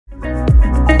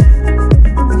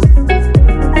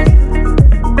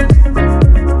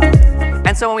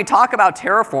we talk about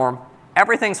Terraform,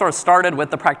 everything sort of started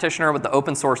with the practitioner with the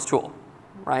open source tool,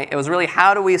 right? It was really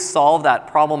how do we solve that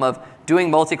problem of doing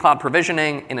multi-cloud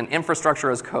provisioning in an infrastructure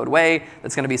as code way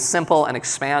that's going to be simple and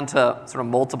expand to sort of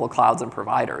multiple clouds and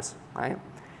providers, right?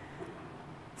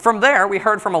 From there, we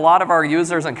heard from a lot of our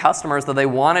users and customers that they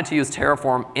wanted to use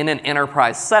Terraform in an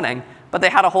enterprise setting, but they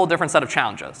had a whole different set of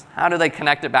challenges. How do they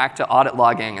connect it back to audit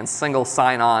logging and single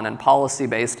sign-on and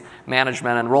policy-based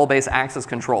management and role-based access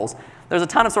controls? There's a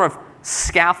ton of sort of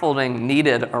scaffolding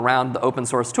needed around the open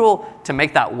source tool to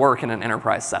make that work in an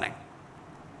enterprise setting.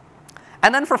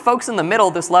 And then for folks in the middle,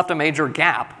 this left a major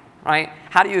gap, right?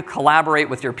 How do you collaborate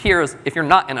with your peers if you're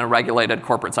not in a regulated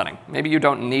corporate setting? Maybe you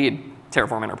don't need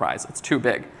Terraform Enterprise. It's too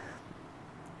big.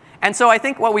 And so I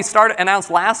think what we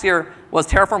announced last year was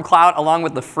Terraform Cloud along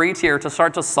with the free tier to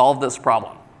start to solve this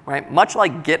problem, right? Much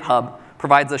like GitHub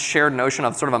provides a shared notion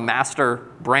of sort of a master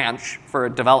branch for a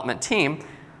development team,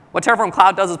 what Terraform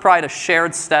Cloud does is provide a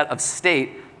shared set of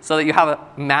state so that you have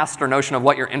a master notion of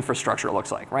what your infrastructure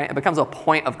looks like, right? It becomes a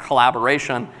point of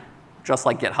collaboration, just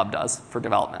like GitHub does for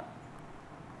development.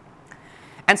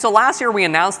 And so last year, we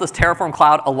announced this Terraform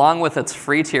Cloud along with its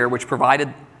free tier, which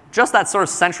provided just that sort of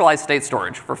centralized state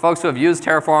storage. For folks who have used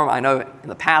Terraform, I know in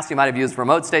the past you might have used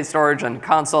remote state storage and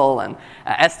console and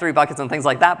S3 buckets and things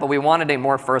like that, but we wanted a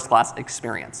more first-class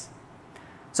experience.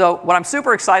 So what I'm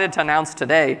super excited to announce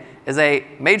today is a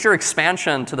major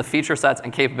expansion to the feature sets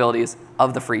and capabilities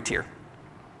of the free tier.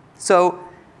 So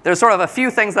there's sort of a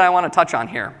few things that I want to touch on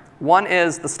here. One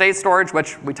is the state storage,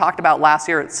 which we talked about last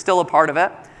year. It's still a part of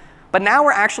it. But now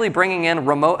we're actually bringing in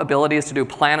remote abilities to do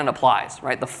plan and applies,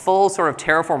 right? The full sort of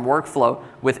Terraform workflow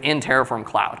within Terraform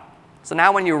Cloud. So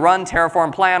now when you run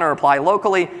Terraform plan or apply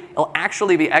locally, it'll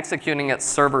actually be executing it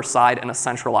server side in a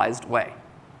centralized way,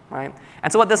 right?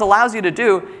 And so what this allows you to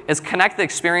do is connect the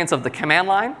experience of the command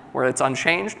line, where it's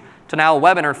unchanged, to now a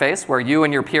web interface where you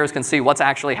and your peers can see what's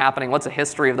actually happening, what's the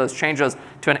history of those changes,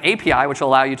 to an API, which will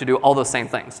allow you to do all those same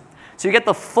things. So you get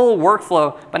the full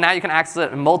workflow, but now you can access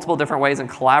it in multiple different ways and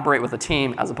collaborate with a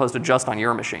team as opposed to just on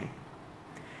your machine.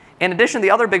 In addition, the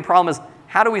other big problem is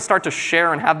how do we start to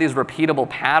share and have these repeatable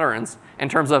patterns in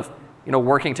terms of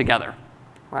working together,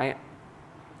 right?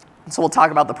 So we'll talk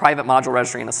about the private module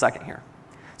registry in a second here.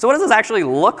 So what does this actually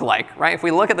look like, right? If we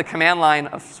look at the command line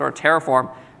of sort of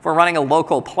Terraform, if we're running a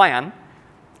local plan,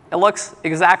 it looks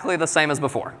exactly the same as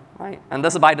before, right? And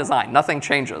this is by design. Nothing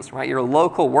changes, right? Your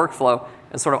local workflow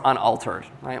is sort of unaltered,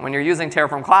 right? When you're using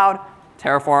Terraform Cloud,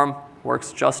 Terraform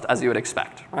works just as you would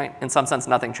expect, right? In some sense,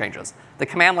 nothing changes. The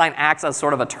command line acts as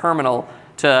sort of a terminal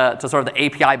to sort of the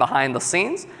API behind the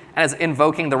scenes and is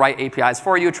invoking the right APIs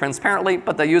for you transparently,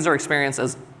 but the user experience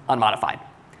is unmodified.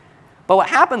 But what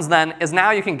happens then is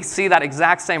now you can see that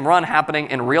exact same run happening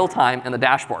in real time in the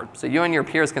dashboard. So you and your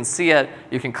peers can see it,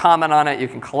 you can comment on it, you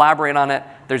can collaborate on it.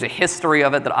 There's a history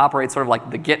of it that operates sort of like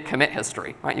the git commit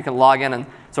history, right? You can log in and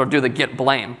sort of do the git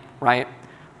blame, right?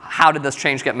 How did this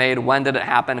change get made? When did it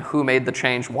happen? Who made the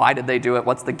change? Why did they do it?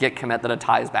 What's the git commit that it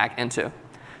ties back into?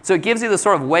 So it gives you this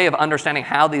sort of way of understanding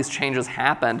how these changes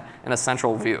happened in a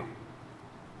central view.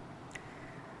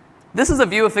 This is a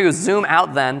view if you zoom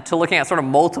out then to looking at sort of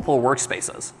multiple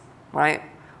workspaces, right?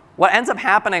 What ends up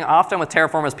happening often with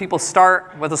Terraform is people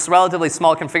start with a relatively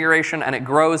small configuration and it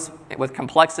grows with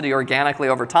complexity organically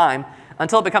over time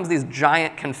until it becomes these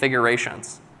giant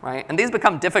configurations, right? And these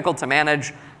become difficult to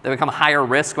manage. They become higher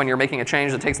risk when you're making a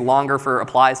change that takes longer for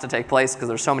applies to take place because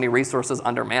there's so many resources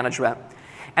under management.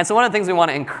 And so one of the things we want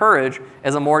to encourage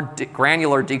is a more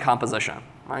granular decomposition.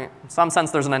 Right? In some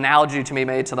sense, there's an analogy to be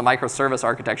made to the microservice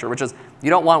architecture, which is you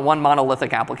don't want one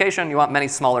monolithic application. You want many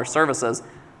smaller services.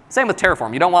 Same with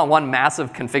Terraform. You don't want one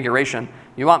massive configuration.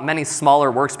 You want many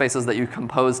smaller workspaces that you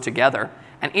compose together.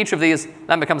 And each of these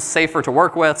then becomes safer to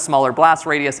work with, smaller blast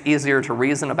radius, easier to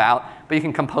reason about, but you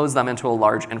can compose them into a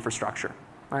large infrastructure.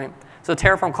 Right? So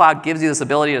Terraform Cloud gives you this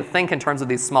ability to think in terms of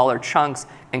these smaller chunks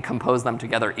and compose them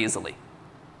together easily.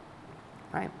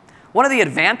 Right? One of the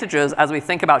advantages as we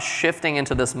think about shifting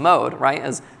into this mode, right,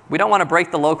 is we don't want to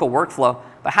break the local workflow,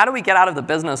 but how do we get out of the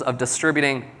business of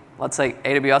distributing, let's say,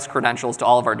 AWS credentials to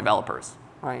all of our developers,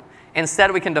 right?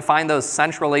 Instead, we can define those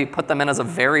centrally, put them in as a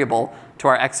variable to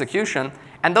our execution,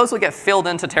 and those will get filled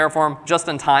into Terraform just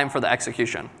in time for the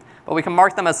execution. But we can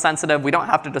mark them as sensitive. We don't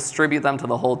have to distribute them to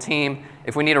the whole team.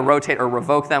 If we need to rotate or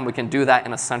revoke them, we can do that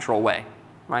in a central way,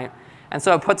 right? And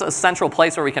so it puts a central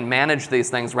place where we can manage these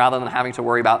things rather than having to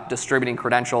worry about distributing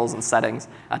credentials and settings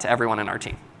to everyone in our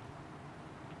team.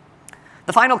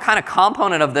 The final kind of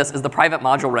component of this is the private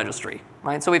module registry.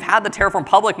 Right? So we've had the Terraform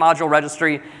public module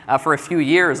registry for a few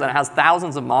years, and it has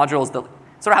thousands of modules that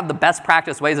sort of have the best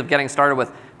practice ways of getting started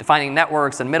with defining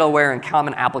networks and middleware and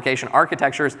common application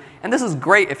architectures. And this is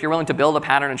great if you're willing to build a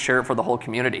pattern and share it for the whole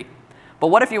community. But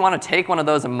what if you want to take one of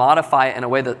those and modify it in a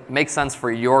way that makes sense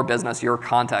for your business, your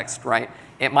context, right?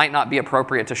 It might not be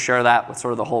appropriate to share that with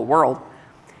sort of the whole world.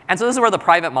 And so this is where the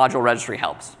private module registry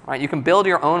helps, right? You can build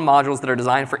your own modules that are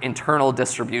designed for internal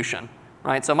distribution,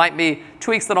 right? So it might be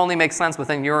tweaks that only make sense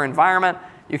within your environment.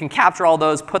 You can capture all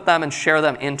those, put them, and share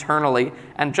them internally.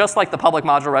 And just like the public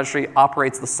module registry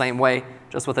operates the same way,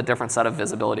 just with a different set of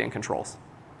visibility and controls.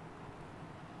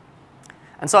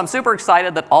 And so I'm super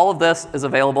excited that all of this is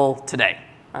available today.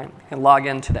 Right? You can log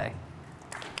in today.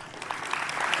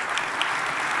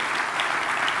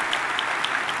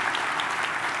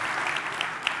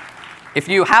 If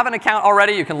you have an account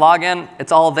already, you can log in.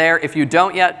 It's all there. If you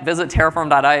don't yet, visit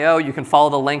terraform.io. You can follow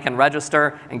the link and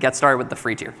register and get started with the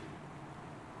free tier.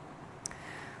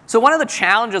 So one of the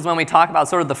challenges when we talk about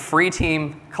sort of the free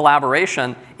team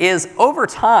collaboration is over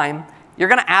time, you're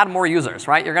going to add more users,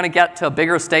 right? You're going to get to a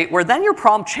bigger state where then your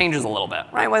problem changes a little bit,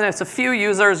 right? When it's a few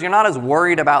users, you're not as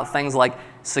worried about things like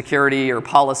security or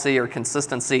policy or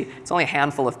consistency. It's only a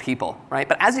handful of people, right?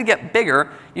 But as you get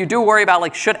bigger, you do worry about,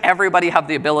 like, should everybody have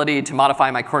the ability to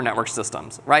modify my core network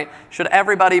systems, right? Should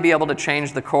everybody be able to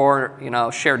change the core,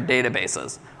 shared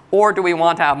databases? Or do we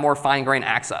want to have more fine-grained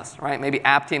access, right? Maybe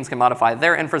app teams can modify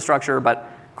their infrastructure, but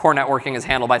core networking is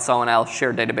handled by someone else.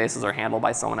 Shared databases are handled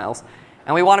by someone else.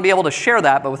 And we want to be able to share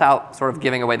that, but without sort of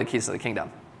giving away the keys to the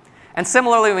kingdom. And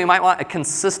similarly, we might want a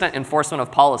consistent enforcement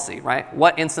of policy, right?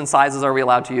 What instance sizes are we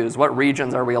allowed to use? What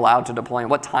regions are we allowed to deploy? And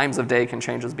what times of day can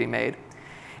changes be made?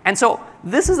 And so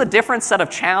this is a different set of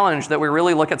challenge that we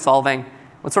really look at solving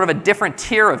with sort of a different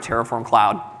tier of Terraform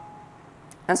Cloud.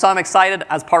 And so I'm excited,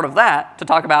 as part of that, to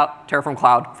talk about Terraform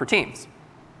Cloud for Teams.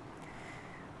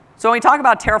 So when we talk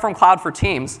about Terraform Cloud for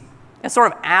Teams, it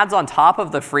sort of adds on top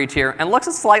of the free tier and looks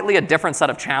at slightly a different set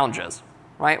of challenges,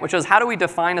 right? Which is, how do we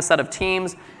define a set of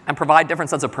teams and provide different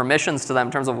sets of permissions to them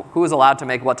in terms of who is allowed to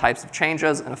make what types of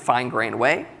changes in a fine-grained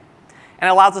way? And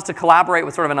it allows us to collaborate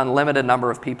with sort of an unlimited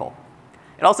number of people.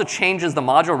 It also changes the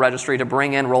module registry to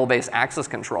bring in role-based access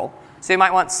control. So you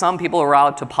might want some people who are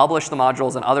allowed to publish the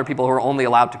modules and other people who are only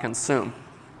allowed to consume,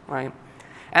 right?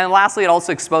 And then lastly, it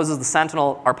also exposes the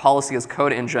Sentinel, our policy as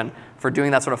code engine, for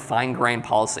doing that sort of fine-grained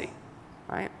policy.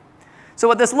 Right? So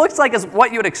what this looks like is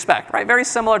what you would expect, right? Very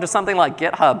similar to something like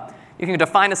GitHub. You can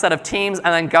define a set of teams and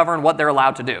then govern what they're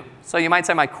allowed to do. So you might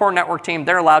say my core network team,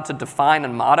 they're allowed to define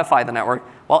and modify the network,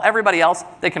 while everybody else,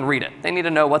 they can read it. They need to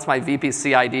know what's my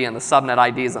VPC ID and the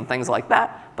subnet IDs and things like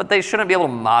that, but they shouldn't be able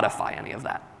to modify any of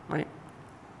that, right?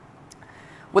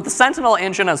 With the Sentinel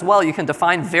engine as well, you can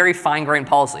define very fine-grained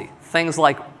policy. Things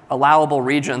like allowable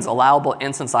regions, allowable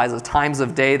instance sizes, times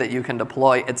of day that you can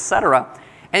deploy, et cetera.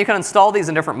 And you can install these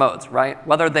in different modes, right?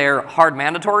 Whether they're hard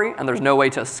mandatory and there's no way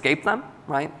to escape them,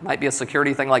 right? Might be a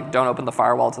security thing like don't open the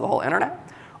firewall to the whole internet.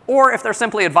 Or if they're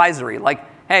simply advisory, like,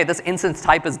 hey, this instance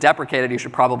type is deprecated, you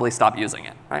should probably stop using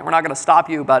it, right? We're not going to stop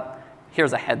you, but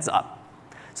here's a heads up.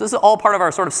 So this is all part of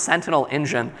our sort of Sentinel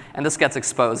engine, and this gets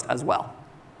exposed as well.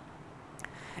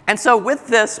 And so with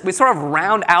this, we sort of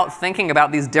round out thinking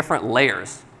about these different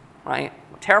layers, right?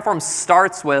 Terraform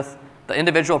starts with the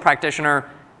individual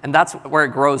practitioner, and that's where it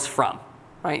grows from,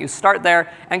 right? You start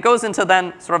there and goes into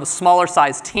then sort of smaller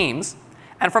size teams.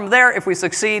 And from there, if we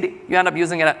succeed, you end up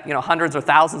using it at hundreds or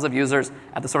thousands of users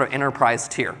at the sort of enterprise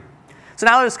tier. So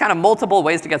now there's kind of multiple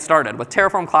ways to get started. With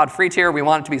Terraform Cloud free tier, we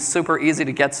want it to be super easy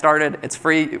to get started. It's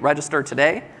free, register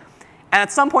today. And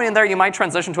at some point in there, you might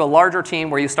transition to a larger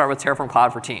team where you start with Terraform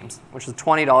Cloud for Teams, which is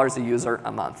 $20 a user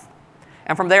a month.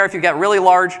 And from there, if you get really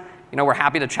large, we're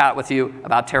happy to chat with you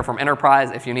about Terraform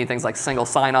Enterprise if you need things like single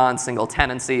sign-on, single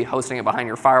tenancy, hosting it behind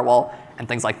your firewall, and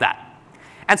things like that.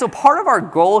 And so part of our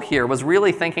goal here was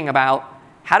really thinking about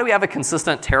how do we have a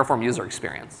consistent Terraform user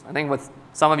experience. I think with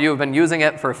some of you who have been using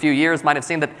it for a few years might have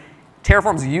seen that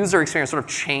Terraform's user experience sort of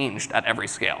changed at every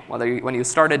scale. Whether when you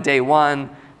started day one,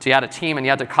 to you had a team and you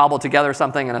had to cobble together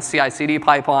something in a CI/CD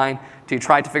pipeline, to you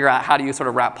tried to figure out how do you sort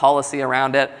of wrap policy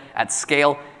around it at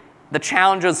scale. The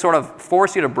challenges sort of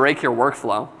force you to break your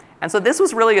workflow. And so this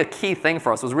was really a key thing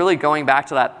for us, was really going back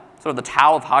to that sort of the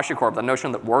Tao of HashiCorp, the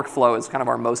notion that workflow is kind of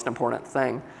our most important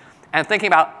thing. And thinking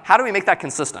about how do we make that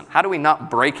consistent? How do we not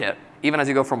break it, even as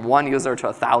you go from 1 user to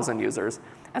 1,000 users?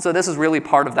 And so this is really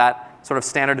part of that sort of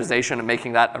standardization and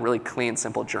making that a really clean,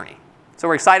 simple journey. So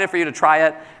we're excited for you to try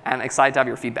it and excited to have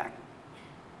your feedback.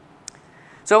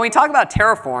 So when we talk about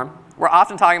Terraform, we're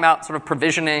often talking about sort of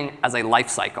provisioning as a life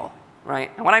cycle,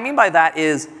 right? And what I mean by that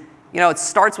is, it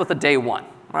starts with the day one,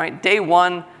 right? Day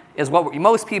one is what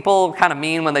most people kind of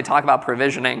mean when they talk about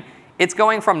provisioning, it's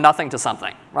going from nothing to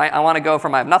something, right? I want to go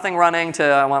from I have nothing running to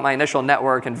I want my initial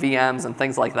network and VMs and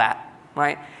things like that,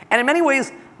 right? And in many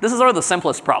ways, this is sort of the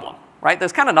simplest problem, right?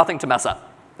 There's kind of nothing to mess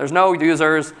up. There's no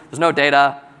users, there's no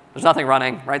data, there's nothing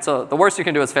running, right? So the worst you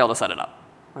can do is fail to set it up,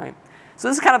 right? So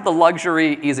this is kind of the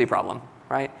luxury, easy problem,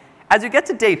 right? As you get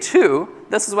to day 2,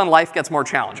 this is when life gets more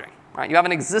challenging, right? You have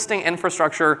an existing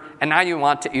infrastructure, and now you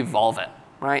want to evolve it,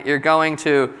 right? You're going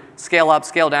to scale up,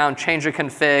 scale down, change a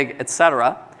config, et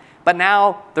cetera. But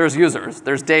now there's users,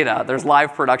 there's data, there's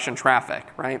live production traffic,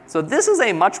 right? So this is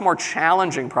a much more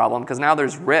challenging problem because now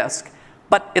there's risk,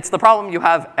 but it's the problem you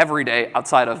have every day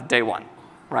outside of day 1,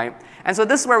 right? And so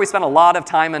this is where we spend a lot of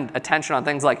time and attention on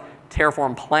things like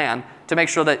Terraform Plan to make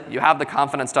sure that you have the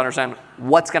confidence to understand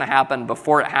what's going to happen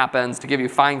before it happens, to give you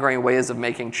fine-grained ways of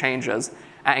making changes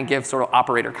and give sort of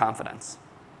operator confidence.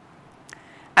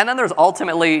 And then there's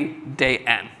ultimately day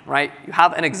N, right? You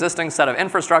have an existing set of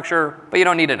infrastructure, but you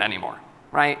don't need it anymore,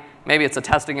 right? Maybe it's a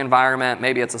testing environment,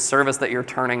 maybe it's a service that you're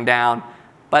turning down,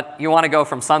 but you want to go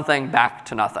from something back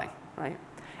to nothing, right?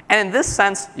 And in this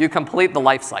sense, you complete the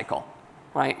life cycle,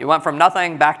 right? You went from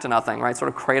nothing back to nothing, right? Sort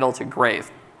of cradle to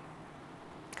grave.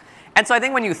 And so I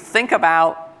think when you think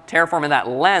about Terraform in that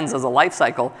lens as a life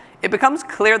cycle, it becomes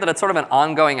clear that it's sort of an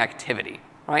ongoing activity.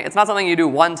 Right? It's not something you do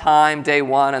one time, day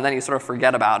 1, and then you sort of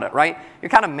forget about it, right? You're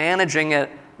kind of managing it,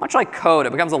 much like code.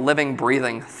 It becomes a living,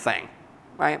 breathing thing,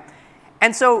 right?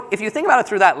 And so if you think about it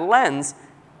through that lens,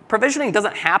 provisioning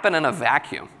doesn't happen in a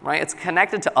vacuum, right? It's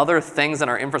connected to other things in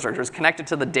our infrastructure. It's connected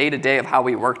to the day-to-day of how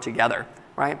we work together,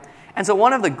 right? And so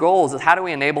one of the goals is how do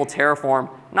we enable Terraform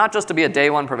not just to be a day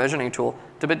 1 provisioning tool,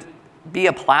 to be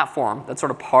a platform that's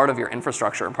sort of part of your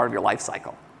infrastructure and part of your life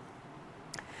cycle.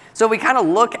 So we kind of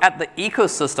look at the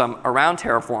ecosystem around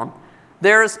Terraform.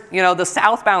 There's the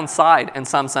southbound side, in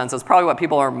some sense, is probably what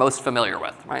people are most familiar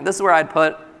with. Right? This is where I'd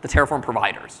put the Terraform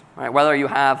providers. Right? Whether you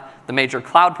have the major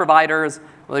cloud providers,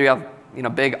 whether you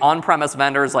have big on-premise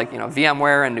vendors like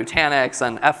VMware and Nutanix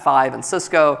and F5 and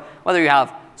Cisco, whether you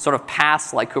have sort of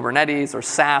PaaS like Kubernetes or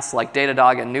SaaS like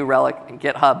Datadog and New Relic and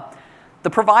GitHub. The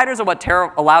providers are what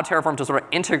allow Terraform to sort of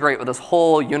integrate with this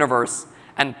whole universe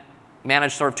and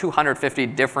manage sort of 250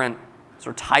 different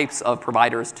sort of types of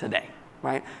providers today,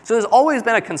 right? So there's always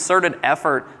been a concerted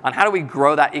effort on how do we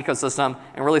grow that ecosystem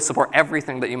and really support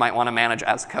everything that you might want to manage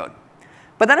as code.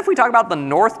 But then if we talk about the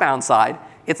northbound side,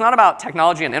 it's not about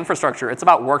technology and infrastructure, it's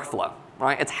about workflow,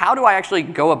 right? It's how do I actually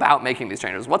go about making these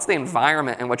changes? What's the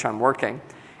environment in which I'm working?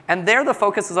 And there the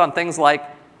focus is on things like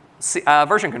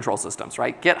version control systems,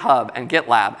 right? GitHub and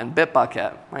GitLab and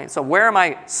Bitbucket, right? So where am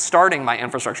I starting my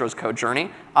infrastructure as code journey?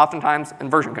 Oftentimes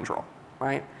in version control,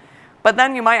 right? But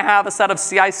then you might have a set of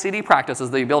CI/CD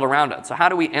practices that you build around it. So how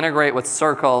do we integrate with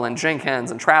Circle and Jenkins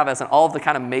and Travis and all of the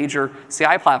kind of major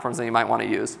CI platforms that you might want to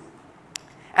use?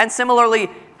 And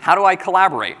similarly, how do I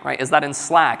collaborate, right? Is that in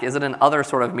Slack? Is it in other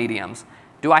sort of mediums?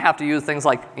 Do I have to use things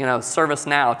like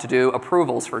ServiceNow to do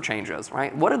approvals for changes,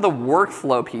 right? What are the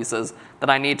workflow pieces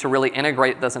that I need to really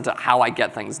integrate this into how I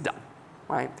get things done,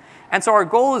 right? And so our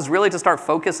goal is really to start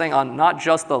focusing on not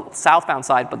just the southbound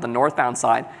side, but the northbound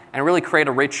side, and really create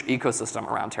a rich ecosystem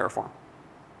around Terraform.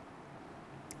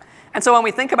 And so when we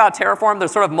think about Terraform,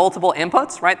 there's sort of multiple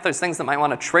inputs, right? There's things that might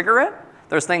want to trigger it.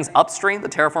 There's things upstream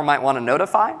that Terraform might want to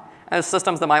notify. And there's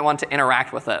systems that might want to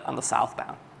interact with it on the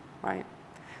southbound, right?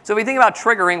 So if we think about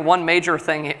triggering, one major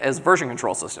thing is version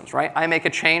control systems, right? I make a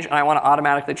change and I want to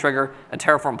automatically trigger a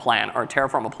Terraform plan or a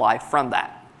Terraform apply from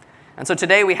that. And so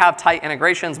today we have tight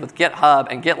integrations with GitHub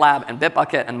and GitLab and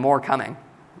Bitbucket and more coming.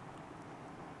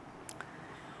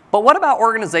 But what about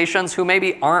organizations who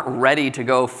maybe aren't ready to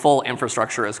go full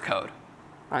infrastructure as code,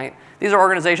 right? These are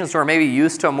organizations who are maybe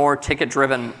used to a more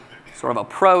ticket-driven sort of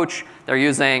approach. They're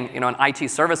using an IT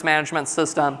service management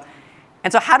system.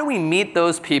 And so how do we meet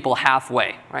those people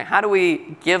halfway, right? How do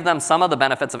we give them some of the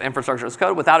benefits of infrastructure as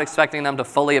code without expecting them to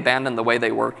fully abandon the way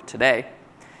they work today?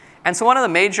 And so one of the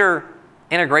major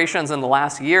integrations in the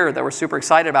last year that we're super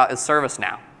excited about is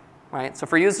ServiceNow, right? So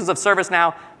for users of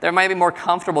ServiceNow, they might be more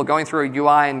comfortable going through a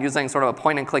UI and using sort of a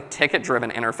point-and-click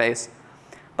ticket-driven interface.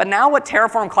 But now what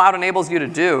Terraform Cloud enables you to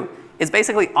do is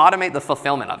basically automate the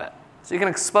fulfillment of it. So you can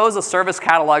expose a service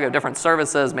catalog of different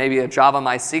services, maybe a Java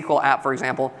MySQL app, for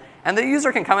example, and the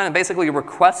user can come in and basically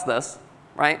request this,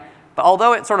 right? But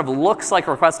although it sort of looks like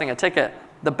requesting a ticket,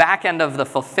 the back end of the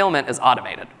fulfillment is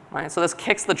automated, right? So this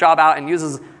kicks the job out and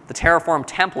uses the Terraform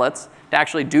templates to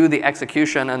actually do the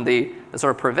execution and the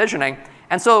sort of provisioning.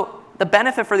 And so the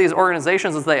benefit for these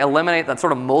organizations is they eliminate that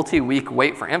sort of multi-week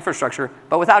wait for infrastructure,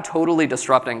 but without totally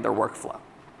disrupting their workflow.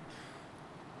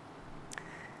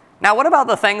 Now, what about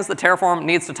the things that Terraform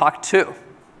needs to talk to,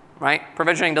 right?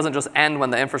 Provisioning doesn't just end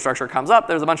when the infrastructure comes up.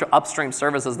 There's a bunch of upstream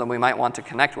services that we might want to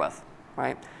connect with,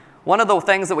 right? One of the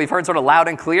things that we've heard sort of loud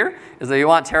and clear is that you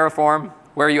want Terraform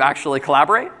where you actually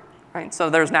collaborate, right?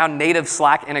 So there's now native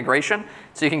Slack integration,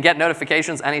 so you can get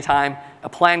notifications anytime a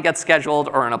plan gets scheduled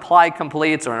or an apply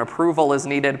completes or an approval is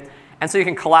needed. And so you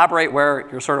can collaborate where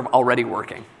you're sort of already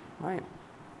working, right?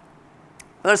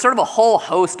 There's sort of a whole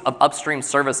host of upstream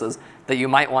services that you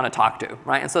might want to talk to,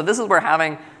 right? And so this is where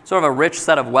having sort of a rich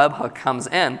set of webhook comes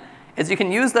in, is you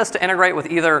can use this to integrate with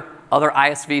either other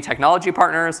ISV technology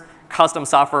partners, custom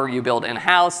software you build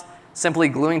in-house, simply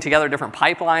gluing together different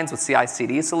pipelines with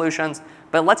CI/CD solutions,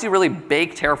 but it lets you really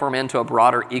bake Terraform into a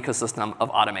broader ecosystem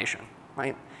of automation,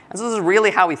 right? And so this is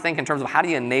really how we think in terms of how do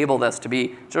you enable this to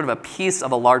be sort of a piece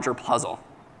of a larger puzzle.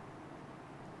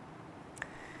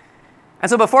 And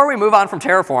so before we move on from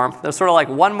Terraform, there's sort of like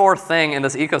one more thing in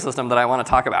this ecosystem that I want to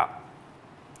talk about.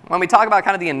 When we talk about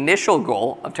kind of the initial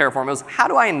goal of Terraform, it was how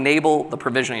do I enable the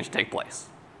provisioning to take place,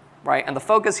 right? And the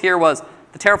focus here was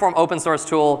the Terraform open source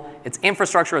tool, its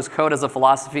infrastructure as code as a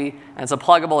philosophy, and it's a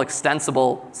pluggable,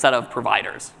 extensible set of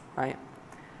providers, right?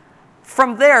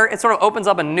 From there, it sort of opens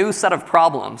up a new set of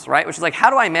problems, right? Which is like, how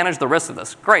do I manage the risk of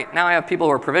this? Great, now I have people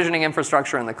who are provisioning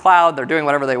infrastructure in the cloud, they're doing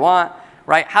whatever they want,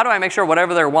 right? How do I make sure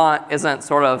whatever they want isn't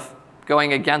sort of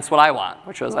going against what I want,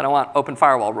 which is I don't want open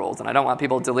firewall rules, and I don't want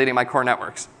people deleting my core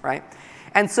networks, right?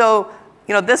 And so,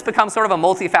 this becomes sort of a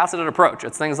multifaceted approach.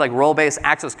 It's things like role-based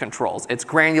access controls. It's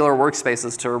granular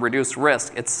workspaces to reduce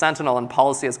risk. It's Sentinel and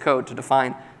policy as code to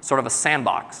define sort of a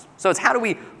sandbox. So it's how do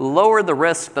we lower the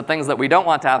risk that things that we don't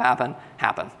want to have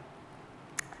happen.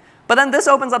 But then this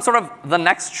opens up sort of the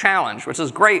next challenge, which is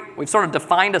great. We've sort of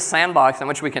defined a sandbox in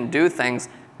which we can do things.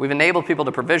 We've enabled people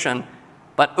to provision.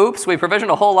 But oops, we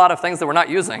provisioned a whole lot of things that we're not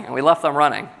using, and we left them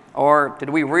running. Or did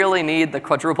we really need the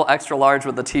quadruple extra large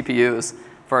with the TPUs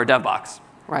for our dev box,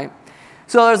 right?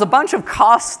 So there's a bunch of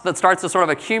costs that starts to sort of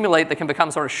accumulate that can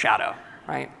become sort of shadow,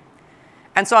 right?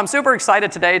 And so I'm super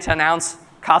excited today to announce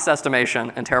cost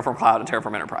estimation in Terraform Cloud and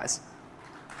Terraform Enterprise.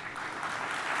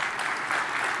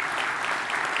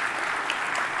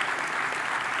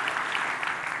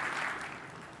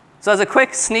 So as a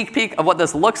quick sneak peek of what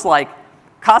this looks like,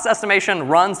 cost estimation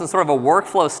runs in sort of a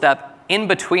workflow step in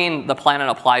between the plan and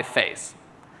apply phase.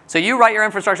 So you write your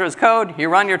infrastructure as code, you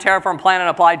run your Terraform plan and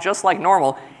apply just like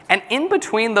normal, and in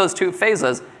between those two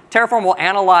phases, Terraform will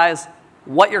analyze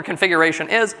what your configuration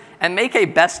is and make a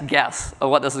best guess of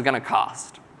what this is going to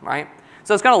cost, right?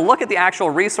 So it's going to look at the actual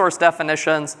resource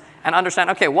definitions and understand,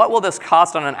 okay, what will this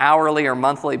cost on an hourly or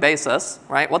monthly basis,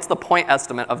 right? What's the point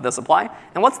estimate of this apply?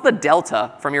 And what's the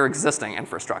delta from your existing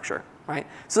infrastructure, right?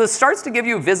 So this starts to give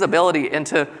you visibility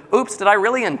into, oops, did I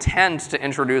really intend to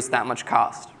introduce that much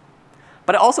cost?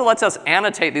 But it also lets us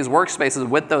annotate these workspaces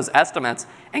with those estimates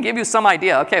and give you some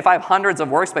idea, okay, if I have hundreds of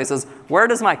workspaces, where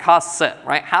does my cost sit,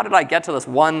 right? How did I get to this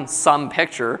one sum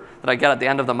picture that I get at the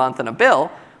end of the month in a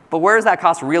bill? But where is that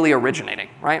cost really originating,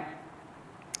 right?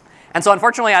 And so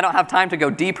unfortunately, I don't have time to go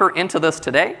deeper into this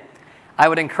today. I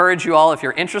would encourage you all, if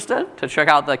you're interested, to check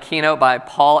out the keynote by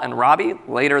Paul and Robbie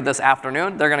later this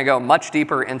afternoon. They're going to go much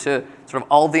deeper into sort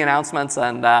of all the announcements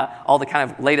and all the kind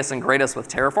of latest and greatest with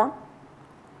Terraform.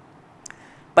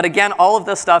 But again, all of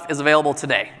this stuff is available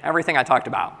today, everything I talked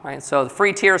about, right? So the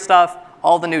free tier stuff,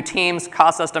 all the new teams,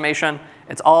 cost estimation,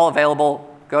 it's all available.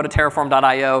 Go to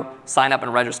terraform.io, sign up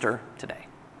and register